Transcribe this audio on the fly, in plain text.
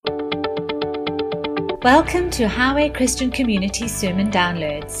Welcome to Highway Christian Community Sermon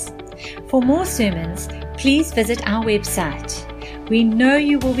Downloads. For more sermons, please visit our website. We know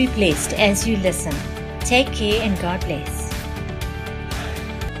you will be blessed as you listen. Take care and God bless.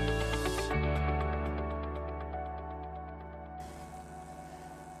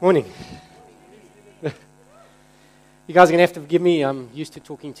 Morning. You guys are going to have to forgive me. I'm used to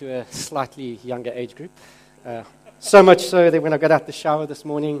talking to a slightly younger age group. So much so that when I got out the shower this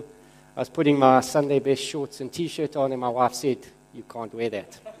morning, I was putting my Sunday best shorts and t-shirt on, and my wife said, "You can't wear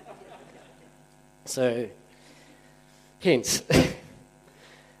that." So, hence.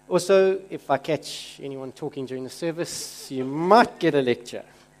 Also, if I catch anyone talking during the service, you might get a lecture.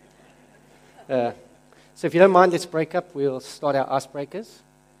 So if you don't mind, let's break up. We'll start our icebreakers.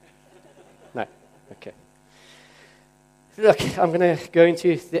 No? Okay. Look, I'm going to go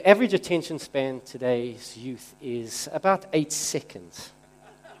into the average attention span today's youth is about 8 seconds.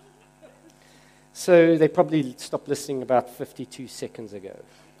 So they probably stopped listening about 52 seconds ago.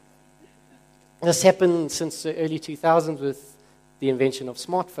 This happened since the early 2000s with the invention of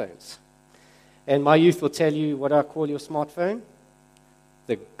smartphones. And my youth will tell you what I call your smartphone: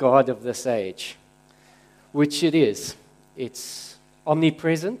 the god of this age, which it is. It's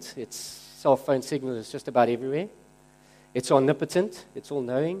omnipresent. Its cell phone signal is just about everywhere. It's omnipotent. It's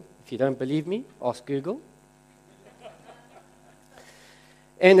all-knowing. If you don't believe me, ask Google.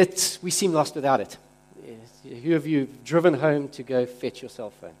 And we seem lost without it. Who of you have driven home to go fetch your cell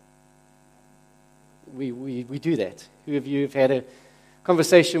phone? We do that. Who of you have had a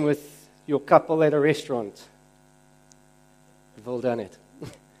conversation with your couple at a restaurant? We've all done it.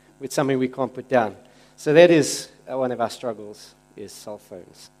 With something we can't put down. So that is one of our struggles, is cell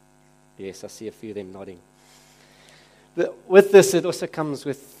phones. Yes, I see a few of them nodding. But with this, it also comes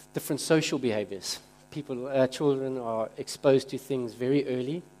with different social behaviors. Children are exposed to things very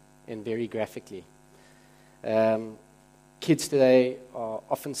early and very graphically. Kids today are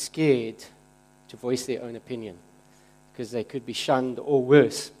often scared to voice their own opinion because they could be shunned or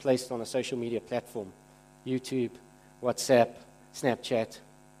worse, placed on a social media platform. YouTube, WhatsApp, Snapchat,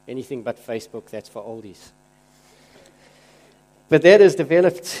 anything but Facebook, that's for oldies. But that has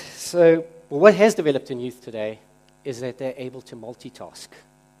developed, what has developed in youth today is that they're able to multitask.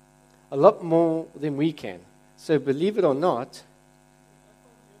 A lot more than we can. So believe it or not,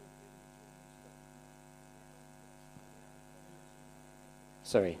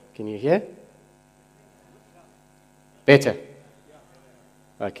 sorry, can you hear? Better?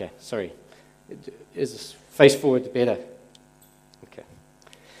 Okay, sorry. Is face forward better? Okay.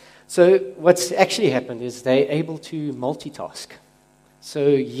 So what's actually happened is they're able to multitask. So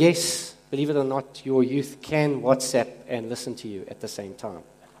yes, believe it or not, your youth can WhatsApp and listen to you at the same time.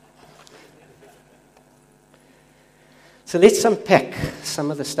 So let's unpack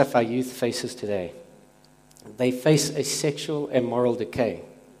some of the stuff our youth faces today. They face a sexual and moral decay.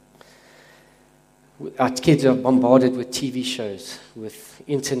 Our kids are bombarded with TV shows, with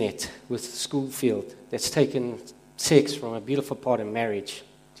internet, with school field that's taken sex from a beautiful part of marriage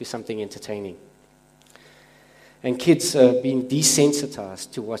to something entertaining. And kids are being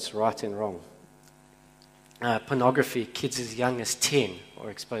desensitized to what's right and wrong. Pornography, kids as young as 10 are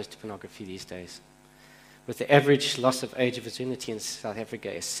exposed to pornography these days. With the average loss of age of virginity in South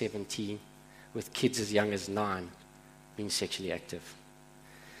Africa is 17, with kids as young as 9 being sexually active.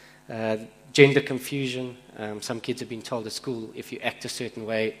 Gender confusion. Some kids have been told at school, if you act a certain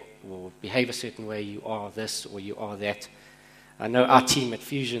way or behave a certain way, you are this or you are that. I know our team at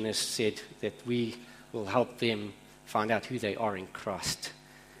Fusion has said that we will help them find out who they are in Christ.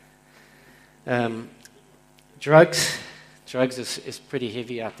 Drugs. Drugs is pretty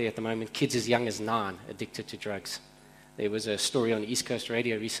heavy out there at the moment. Kids as young as 9 addicted to drugs. There was a story on East Coast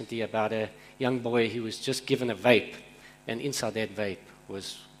Radio recently about a young boy who was just given a vape, and inside that vape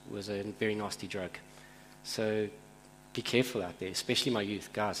was a very nasty drug. So be careful out there, especially my youth.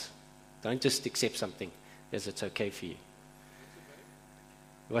 Guys, don't just accept something as it's okay for you.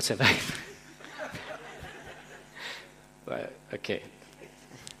 What's a vape? Okay.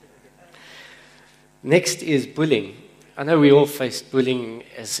 Next is bullying. I know we all faced bullying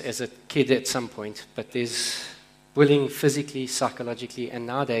as a kid at some point, but there's bullying physically, psychologically, and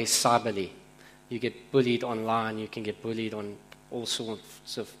nowadays cyberly. You get bullied online, you can get bullied on all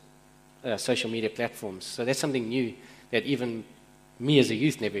sorts of social media platforms. So that's something new that even me as a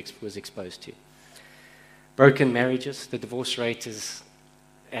youth never was exposed to. Broken marriages, the divorce rate is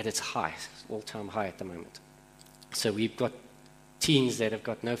at its high, all-time high at the moment. So we've got teens that have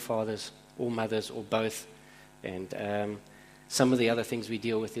got no fathers or mothers or both, and some of the other things we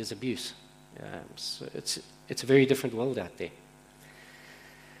deal with is abuse. So it's a very different world out there.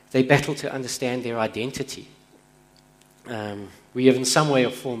 They battle to understand their identity. We have in some way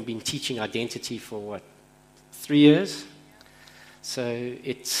or form been teaching identity for 3 years? So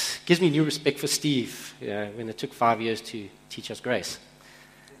it gives me new respect for Steve when it took 5 years to teach us grace.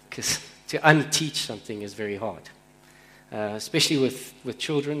 Because to unteach something is very hard. Especially with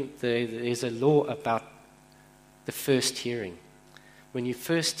children, there's a law about the first hearing. When you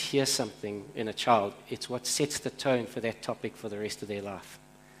first hear something in a child, it's what sets the tone for that topic for the rest of their life.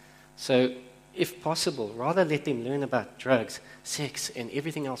 So, if possible, rather let them learn about drugs, sex, and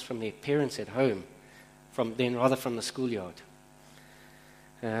everything else from their parents at home, rather from the schoolyard.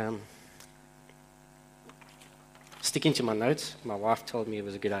 Sticking to my notes, my wife told me it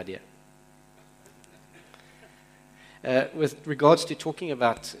was a good idea. With regards to talking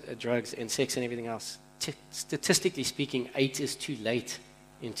about drugs and sex and everything else, statistically speaking, 8 is too late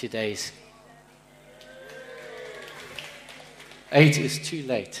in today's. 8 is too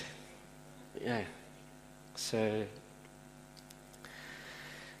late. Yeah. So,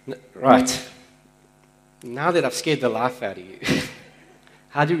 right. Now that I've scared the life out of you,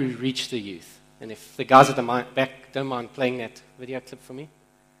 how do we reach the youth? And if the guys at the back don't mind playing that video clip for me.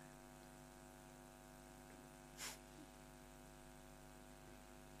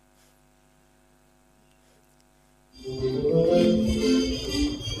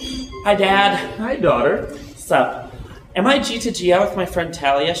 Hi, Dad. Hi, daughter. What's up? Am I G to G out with my friend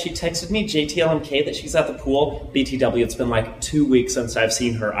Talia? She texted me JTLMK that she's at the pool. BTW, it's been like 2 weeks since I've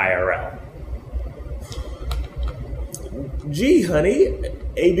seen her IRL. Gee, honey,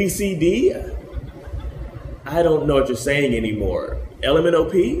 ABCD? I don't know what you're saying anymore.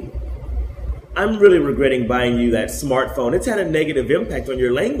 LMNOP? I'm really regretting buying you that smartphone. It's had a negative impact on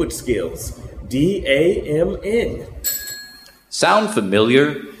your language skills. DAMN. Sound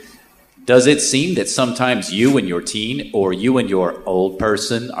familiar? Does it seem that sometimes you and your teen or you and your old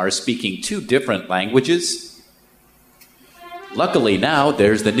person are speaking 2 different languages? Luckily now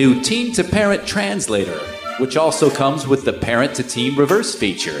there's the new Teen to Parent Translator, which also comes with the Parent to Teen Reverse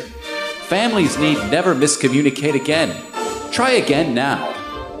feature. Families need never miscommunicate again. Try again now.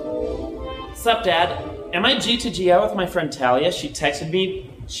 What's up, Dad? Am I G to G out with my friend Talia? She texted me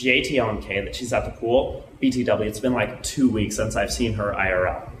JTLMK that she's at the pool. BTW, it's been like 2 weeks since I've seen her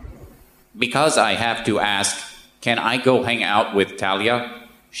IRL. Because I have to ask, can I go hang out with Talia?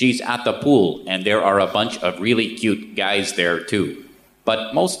 She's at the pool, and there are a bunch of really cute guys there too.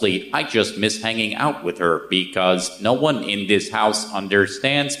 But mostly, I just miss hanging out with her because no one in this house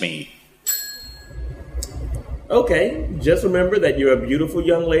understands me. Okay, just remember that you're a beautiful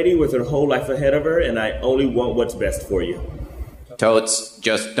young lady with her whole life ahead of her, and I only want what's best for you. Totes,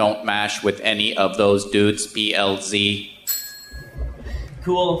 just don't mash with any of those dudes, PLZ.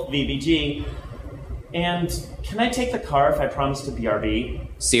 Cool, VBG. And can I take the car if I promise to BRB?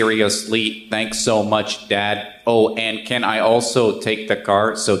 Seriously, thanks so much, Dad. Oh, and can I also take the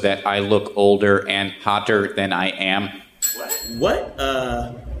car so that I look older and hotter than I am? What?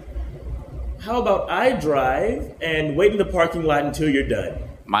 How about I drive and wait in the parking lot until you're done?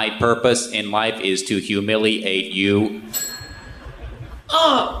 My purpose in life is to humiliate you.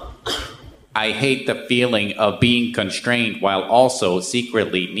 I hate the feeling of being constrained while also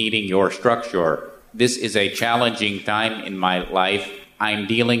secretly needing your structure. This is a challenging time in my life. I'm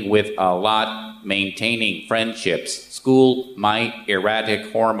dealing with a lot, maintaining friendships, school, my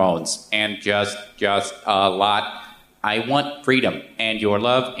erratic hormones, and just a lot. I want freedom and your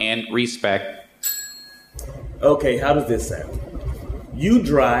love and respect. Okay, how does this sound? You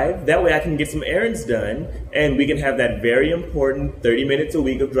drive, that way I can get some errands done, and we can have that very important 30 minutes a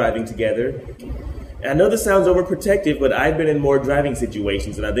week of driving together. I know this sounds overprotective, but I've been in more driving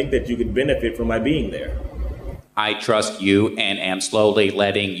situations, and I think that you could benefit from my being there. I trust you and am slowly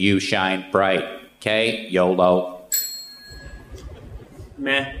letting you shine bright. Okay, YOLO.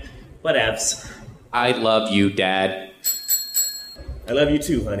 Meh, whatevs. I love you, Dad. I love you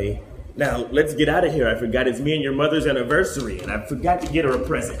too, honey. Now, let's get out of here. I forgot it's me and your mother's anniversary, and I forgot to get her a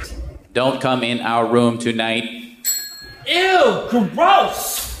present. Don't come in our room tonight. Ew,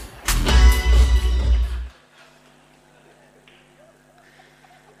 gross!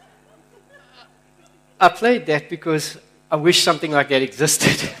 I played that because I wish something like that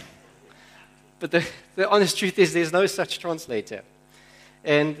existed. But the honest truth is there's no such translator.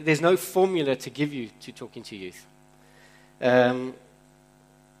 And there's no formula to give you to talking to youth.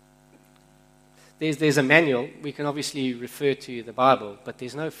 There's a manual. We can obviously refer to the Bible, but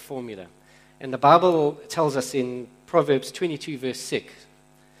there's no formula. And the Bible tells us in Proverbs 22, verse 6,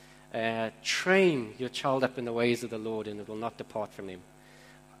 train your child up in the ways of the Lord, and it will not depart from him.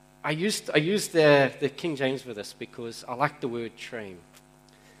 I used the King James for this because I like the word train.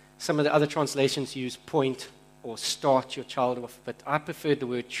 Some of the other translations use point or start your child off, but I prefer the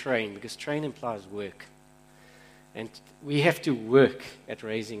word train because train implies work. And we have to work at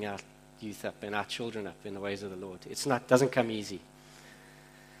raising our youth up and our children up in the ways of the Lord. Doesn't come easy.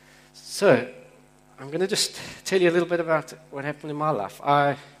 So, I'm going to just tell you a little bit about what happened in my life.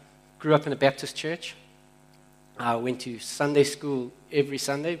 I grew up in a Baptist church. I went to Sunday school every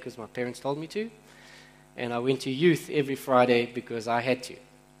Sunday because my parents told me to. And I went to youth every Friday because I had to.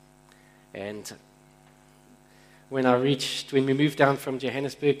 And when we moved down from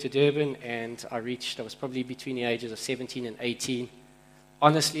Johannesburg to Durban, and I was probably between the ages of 17 and 18,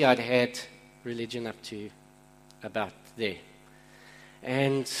 honestly, I'd had religion up to about there.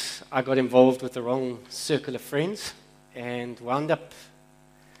 And I got involved with the wrong circle of friends and wound up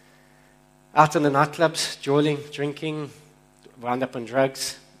out in the nightclubs, jawling, drinking, wound up on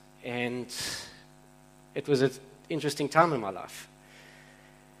drugs, and it was an interesting time in my life.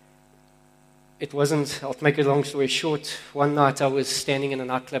 I'll make a long story short, one night I was standing in a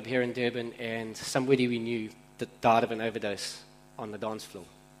nightclub here in Durban and somebody we knew that died of an overdose on the dance floor.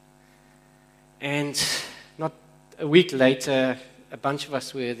 And not a week later, a bunch of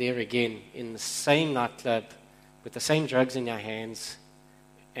us were there again in the same nightclub with the same drugs in our hands.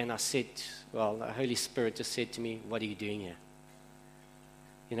 And I said, the Holy Spirit just said to me, "What are you doing here?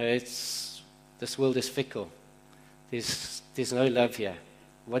 This world is fickle. There's no love here.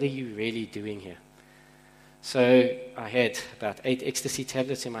 What are you really doing here?" So I had about 8 ecstasy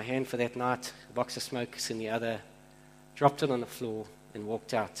tablets in my hand for that night, a box of smokes in the other, dropped it on the floor and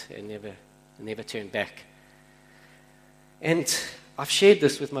walked out and never turned back. And I've shared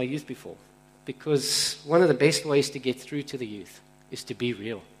this with my youth before because one of the best ways to get through to the youth is to be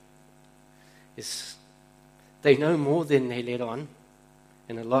real. They know more than they let on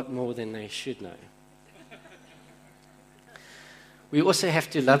and a lot more than they should know. We also have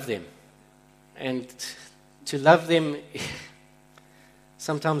to love them. And to love them,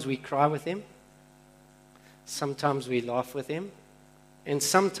 sometimes we cry with them, sometimes we laugh with them, and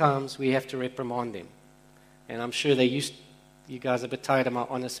sometimes we have to reprimand them. And I'm sure you guys are a bit tired of my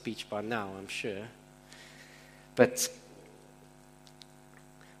honest speech by now, I'm sure. But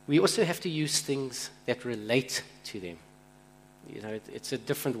we also have to use things that relate to them. It's a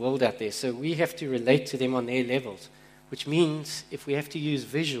different world out there, so we have to relate to them on their levels. Which means if we have to use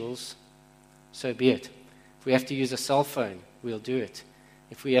visuals, so be it. If we have to use a cell phone, we'll do it.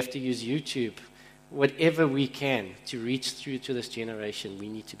 If we have to use YouTube, whatever we can to reach through to this generation, we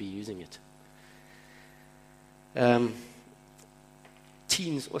need to be using it.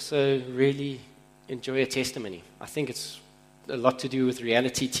 Teens also really enjoy a testimony. I think it's a lot to do with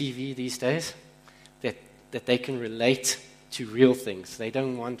reality TV these days, that they can relate to real things. They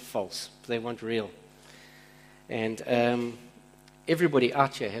don't want false, they want real. And everybody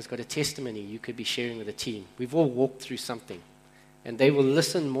out here has got a testimony you could be sharing with a teen. We've all walked through something. And they will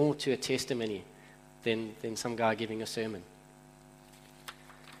listen more to a testimony than some guy giving a sermon.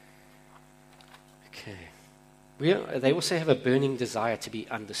 Okay. They also have a burning desire to be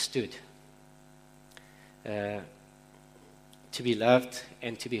understood, to be loved,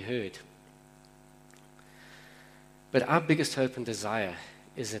 and to be heard. But our biggest hope and desire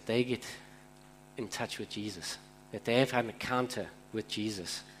is that they get in touch with Jesus, that they have an encounter with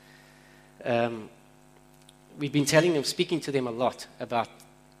Jesus. We've been speaking to them a lot about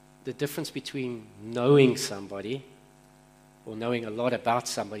the difference between knowing somebody or knowing a lot about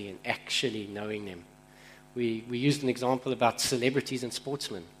somebody and actually knowing them. We used an example about celebrities and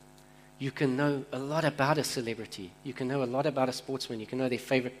sportsmen. You can know a lot about a celebrity. You can know a lot about a sportsman. You can know their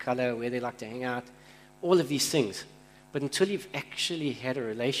favorite color, where they like to hang out, all of these things. But until you've actually had a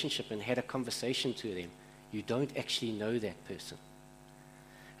relationship and had a conversation to them, you don't actually know that person.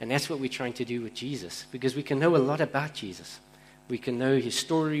 And that's what we're trying to do with Jesus, because we can know a lot about Jesus. We can know his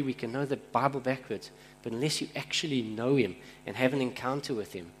story, we can know the Bible backwards, but unless you actually know him and have an encounter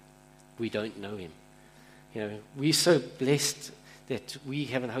with him, we don't know him. We're so blessed that we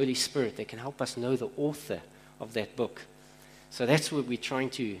have a Holy Spirit that can help us know the author of that book. So that's what we're trying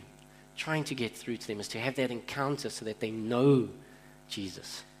to get through to them, is to have that encounter so that they know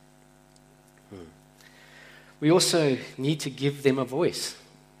Jesus. We also need to give them a voice.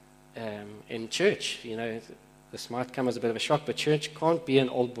 In church, this might come as a bit of a shock, but church can't be an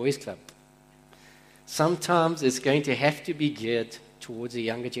old boys club. Sometimes it's going to have to be geared towards a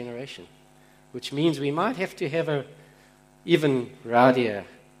younger generation, which means we might have to have a even rowdier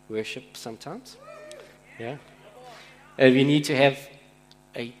worship sometimes. Yeah, and we need to have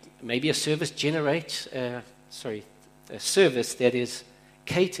maybe a service a service that is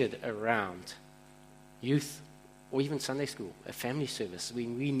catered around youth or even Sunday school, a family service. We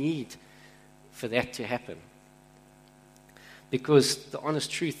need for that to happen. Because the honest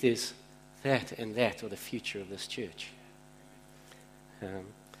truth is that and that are the future of this church.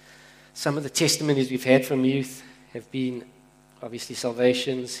 Some of the testimonies we've had from youth have been obviously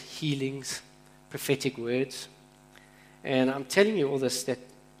salvations, healings, prophetic words. And I'm telling you all this, that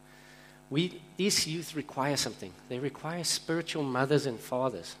these youth require something. They require spiritual mothers and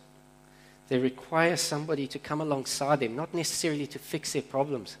fathers. They require somebody to come alongside them, not necessarily to fix their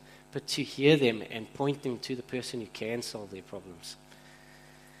problems, but to hear them and point them to the person who can solve their problems.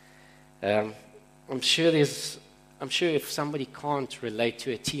 I'm sure if somebody can't relate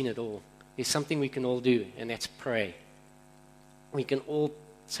to a teen at all, there's something we can all do, and that's pray. We can all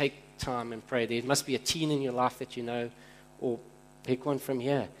take time and pray. There must be a teen in your life that you know, or pick one from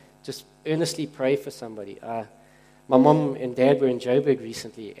here. Just earnestly pray for somebody. My mom and dad were in Joburg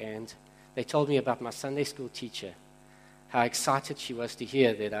recently, and they told me about my Sunday school teacher, how excited she was to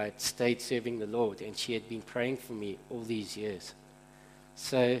hear that I had stayed serving the Lord, and she had been praying for me all these years.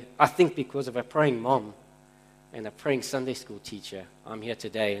 So I think because of a praying mom and a praying Sunday school teacher, I'm here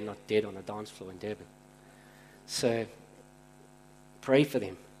today and not dead on a dance floor in Durban. So pray for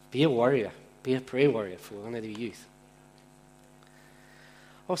them. Be a warrior. Be a prayer warrior for one of the youth.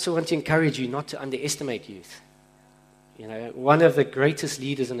 I also want to encourage you not to underestimate youth. You know, one of the greatest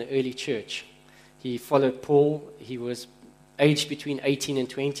leaders in the early church, he followed Paul. He was aged between 18 and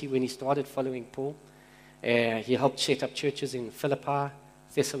 20 when he started following Paul. He helped set up churches in Philippi,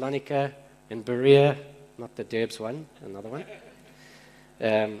 Thessalonica, and Berea, not the Derbs one, another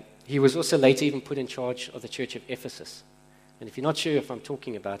one. He was also later even put in charge of the church of Ephesus. And if you're not sure if I'm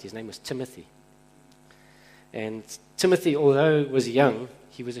talking about, his name was Timothy. And Timothy, although was young,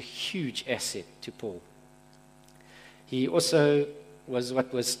 he was a huge asset to Paul. He also was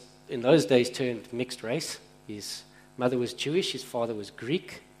what was in those days termed mixed race. His mother was Jewish, his father was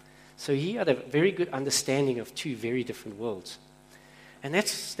Greek. So he had a very good understanding of two very different worlds. And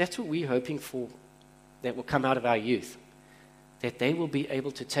that's what we're hoping for, that will come out of our youth, that they will be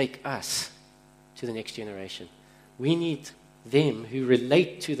able to take us to the next generation. We need them who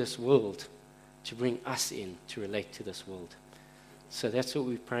relate to this world to bring us in to relate to this world. So that's what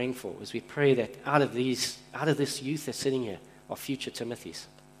we're praying for, is we pray that out of this youth that's sitting here are future Timothys.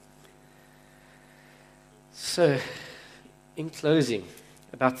 So, in closing,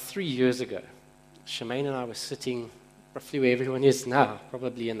 about 3 years ago, Shemaine and I were sitting roughly where everyone is now,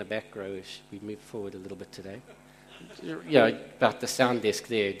 probably in the back row if we move forward a little bit today. Yeah, about the sound desk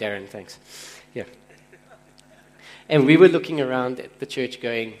there, Darren, thanks. Yeah. And we were looking around at the church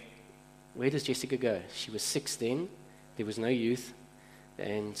going, where does Jessica go? She was 6 then, there was no youth.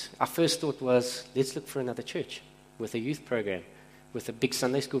 And our first thought was, let's look for another church with a youth program, with a big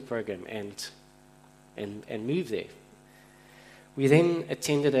Sunday school program, and move there. We then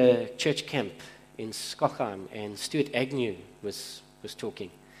attended a church camp in Skochheim, and Stuart Agnew was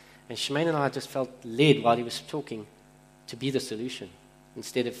talking. And Shemaine and I just felt led while he was talking to be the solution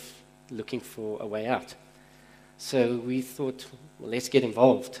instead of looking for a way out. So we thought, well, let's get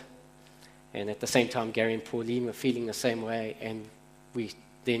involved. And at the same time, Gary and Pauline were feeling the same way, and we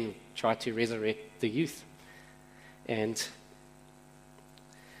then tried to resurrect the youth. And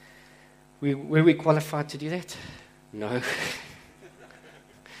were we qualified to do that? No.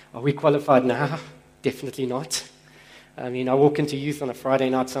 Are we qualified now? Definitely not. I mean, I walk into youth on a Friday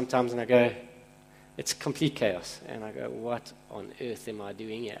night sometimes and I go, it's complete chaos. And I go, what on earth am I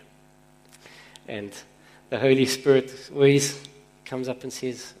doing here? And the Holy Spirit always comes up and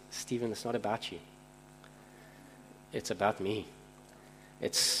says, Stephen, it's not about you. It's about me.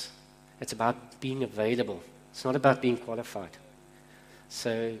 It's about being available. It's not about being qualified.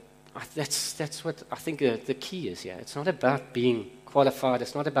 So that's what I think the key is here. It's not about being qualified.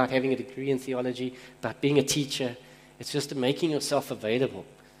 It's not about having a degree in theology, about being a teacher. It's just making yourself available.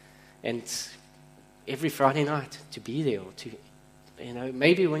 And every Friday night to be there, or to,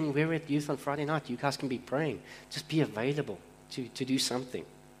 maybe when we're at youth on Friday night, you guys can be praying. Just be available to do something.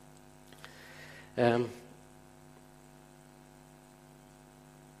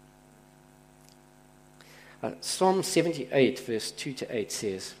 Psalm 78, verse 2-8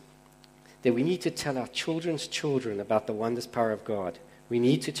 says that we need to tell our children's children about the wondrous power of God. We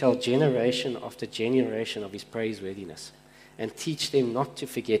need to tell generation after generation of his praiseworthiness and teach them not to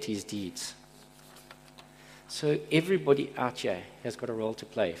forget his deeds. So everybody out here has got a role to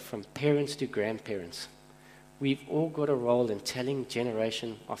play, from parents to grandparents. We've all got a role in telling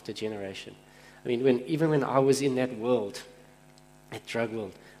generation after generation. I mean, even when I was in that world, that drug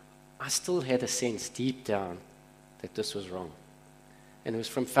world, I still had a sense deep down that this was wrong. And it was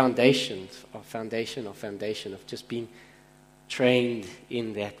from foundation of just being trained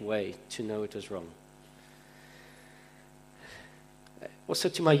in that way to know it was wrong. Also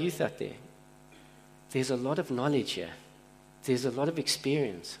to my youth out there, there's a lot of knowledge here. There's a lot of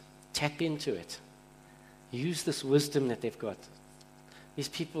experience. Tap into it. Use this wisdom that they've got. These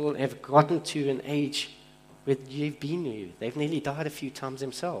people have gotten to an age where you've been you. They've nearly died a few times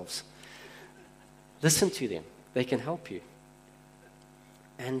themselves. Listen to them. They can help you.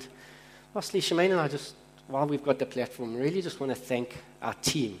 And lastly, Shemaine and I just, while we've got the platform, really just want to thank our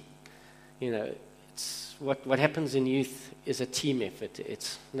team. You know, it's what happens in youth is a team effort.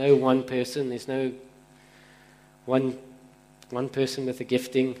 It's no one person. There's no one person with a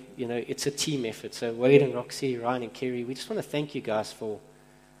gifting. You know, it's a team effort. So Wade and Roxy, Ryan and Kerry, we just want to thank you guys for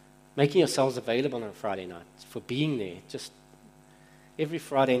making yourselves available on a Friday night, for being there just every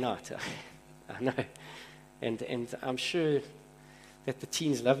Friday night. I know. And I'm sure that the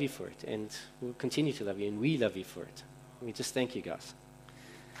teens love you for it, and will continue to love you, and we love you for it. We just thank you guys.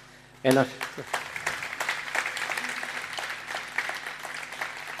 And I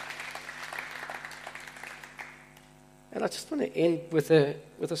just want to end with a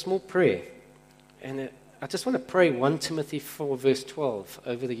small prayer. And I just want to pray 1 Timothy 4, verse 12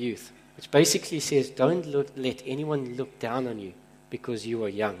 over the youth, which basically says, don't let anyone look down on you because you are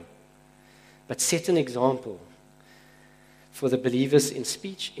young, but set an example for the believers in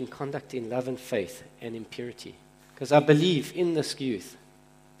speech, in conduct, in love and faith, and in purity. Because I believe in this youth,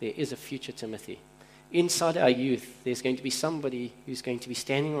 there is a future Timothy. Inside our youth, there's going to be somebody who's going to be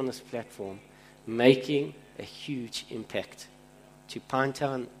standing on this platform, making a huge impact to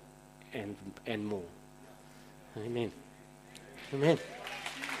Pinetown and more. Amen. Amen.